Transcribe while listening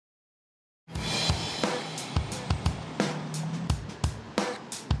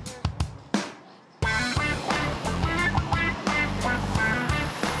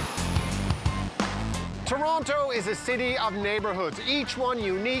Toronto is a city of neighborhoods, each one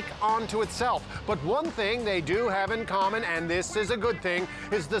unique unto itself. But one thing they do have in common, and this is a good thing,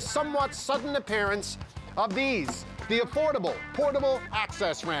 is the somewhat sudden appearance of these. The affordable, portable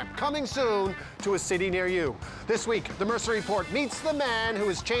access ramp, coming soon to a city near you. This week, the Mercer Report meets the man who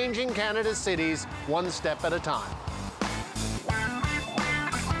is changing Canada's cities one step at a time.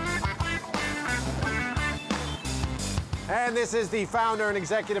 And this is the founder and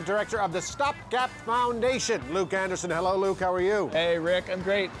executive director of the StopGap Foundation, Luke Anderson. Hello, Luke. How are you? Hey, Rick. I'm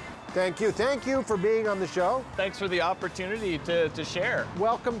great. Thank you. Thank you for being on the show. Thanks for the opportunity to share.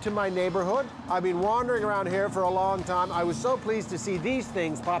 Welcome to my neighborhood. I've been wandering around here for a long time. I was so pleased to see these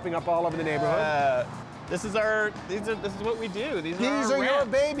things popping up all over the neighborhood. This is what we do. These are your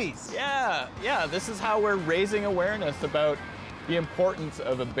babies. Yeah. This is how we're raising awareness about the importance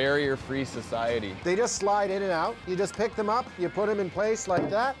of a barrier-free society. They just slide in and out. You just pick them up, you put them in place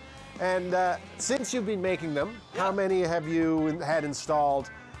like that. And since you've been making them, how many have you had installed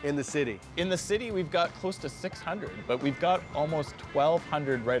in the city? In the city, we've got close to 600, but we've got almost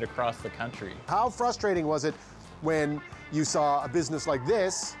 1,200 right across the country. How frustrating was it when you saw a business like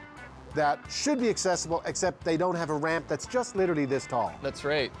this that should be accessible, except they don't have a ramp that's just literally this tall? That's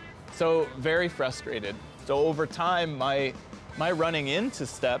right. So very frustrated. So over time, my running into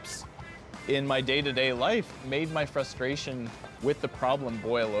steps in my day-to-day life made my frustration with the problem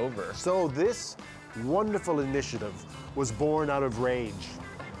boil over. So this wonderful initiative was born out of rage.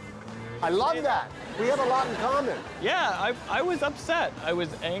 I love that. We have a lot in common. Yeah, I was upset. I was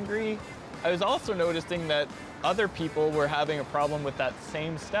angry. I was also noticing that other people were having a problem with that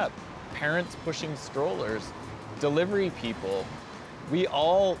same step. Parents pushing strollers, delivery people. We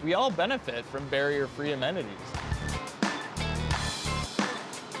all benefit from barrier-free amenities.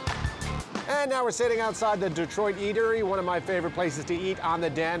 And now we're sitting outside the Detroit Eatery, one of my favorite places to eat on the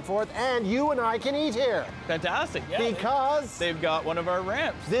Danforth, and you and I can eat here. Fantastic, yeah. Because they've got one of our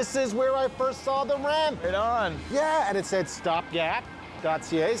ramps. This is where I first saw the ramp. Right on. Yeah, and it said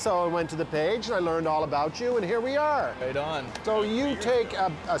stopgap.ca, so I went to the page and I learned all about you, and here we are. Right on. So you take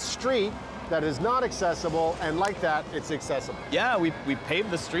a street that is not accessible, and like that, it's accessible. Yeah, we paved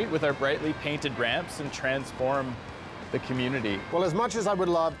the street with our brightly painted ramps and transform the community. Well, as much as I would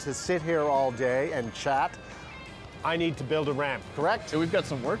love to sit here all day and chat, I need to build a ramp, correct? So we've got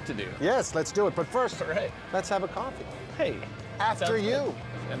some work to do. Yes, let's do it. But first, all right, let's have a coffee. Hey. After you. Good.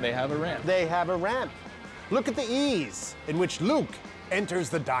 And they have a ramp. They have a ramp. Look at the ease in which Luke enters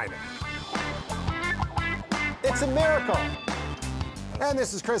the diner. It's a miracle. And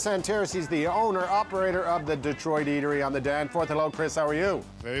this is Chris Antares. He's the owner, operator of the Detroit Eatery on the Danforth. Hello, Chris. How are you?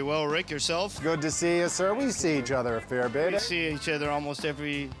 Very well, Rick. Yourself? Good to see you, sir. We see each other a fair bit. We see each other almost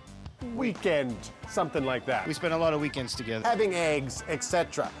every weekend, something like that. We spend a lot of weekends together. Having eggs,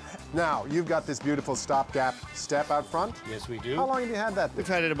 etc. Now, you've got this beautiful stopgap step out front. Yes, we do. How long have you had that? We've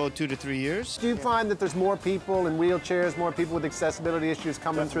had it about 2 to 3 years. Do you find that there's more people in wheelchairs, more people with accessibility issues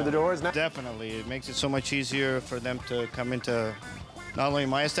coming through the doors now? Definitely. It makes it so much easier for them to come into not only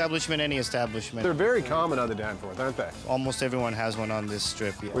my establishment, any establishment. They're very common on the Danforth, aren't they? Almost everyone has one on this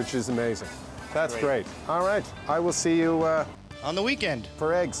strip. Yeah. Which is amazing. That's great. All right, I will see you on the weekend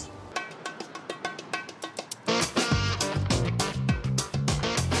for eggs.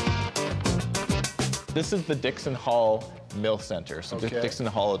 This is the Dixon Hall Mill Center. So Okay. Dixon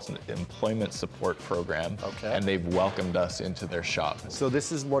Hall is an employment support program, Okay. and they've welcomed us into their shop. So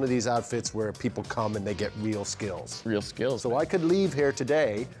this is one of these outfits where people come and they get real skills. Real skills. So I could leave here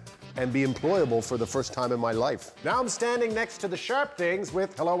today and be employable for the first time in my life. Now I'm standing next to the sharp things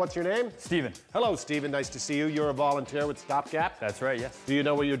with, hello, what's your name? Steven. Hello, Stephen, nice to see you. You're a volunteer with StopGap. That's right, yes. Do you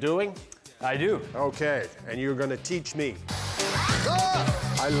know what you're doing? I do. Okay, and you're gonna teach me.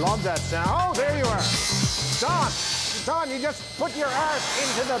 I love that sound. Oh, there you are. Don, you just put your ass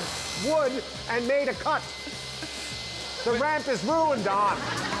into the wood and made a cut. The ramp is ruined, Don.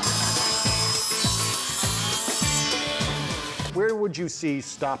 Where would you see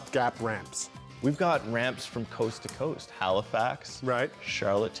stopgap ramps? We've got ramps from coast to coast. Halifax, Right.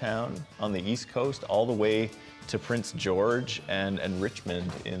 Charlottetown on the East Coast, all the way to Prince George and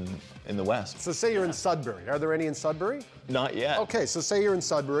Richmond in the West. So say you're in Sudbury. Are there any in Sudbury? Not yet. Okay, so say you're in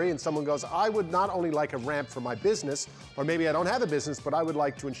Sudbury and someone goes, I would not only like a ramp for my business, or maybe I don't have a business, but I would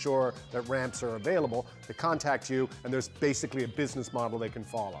like to ensure that ramps are available. They contact you, and there's basically a business model they can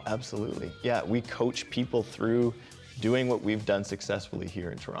follow. Absolutely. Yeah, we coach people through doing what we've done successfully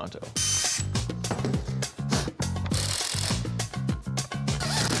here in Toronto.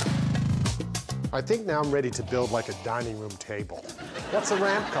 I think now I'm ready to build like a dining room table. What's a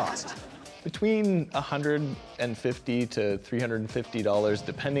ramp cost? Between $150 to $350,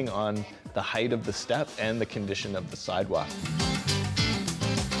 depending on the height of the step and the condition of the sidewalk.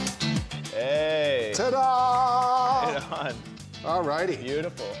 Hey! Ta-da! Right on. All righty.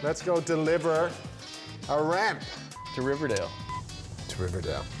 Beautiful. Let's go deliver a ramp. To Riverdale. To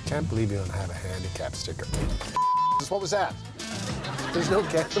Riverdale. Can't believe you don't have a handicap sticker. What was that? There's no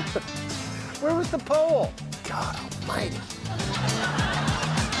camera. Where was the pole? God almighty.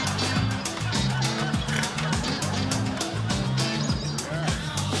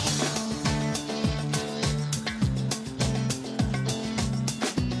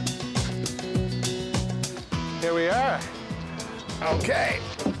 Here we are. Okay.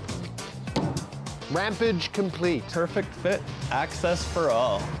 Rampage complete. Perfect fit. Access for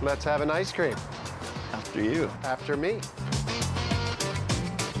all. Let's have an ice cream. After you. After me.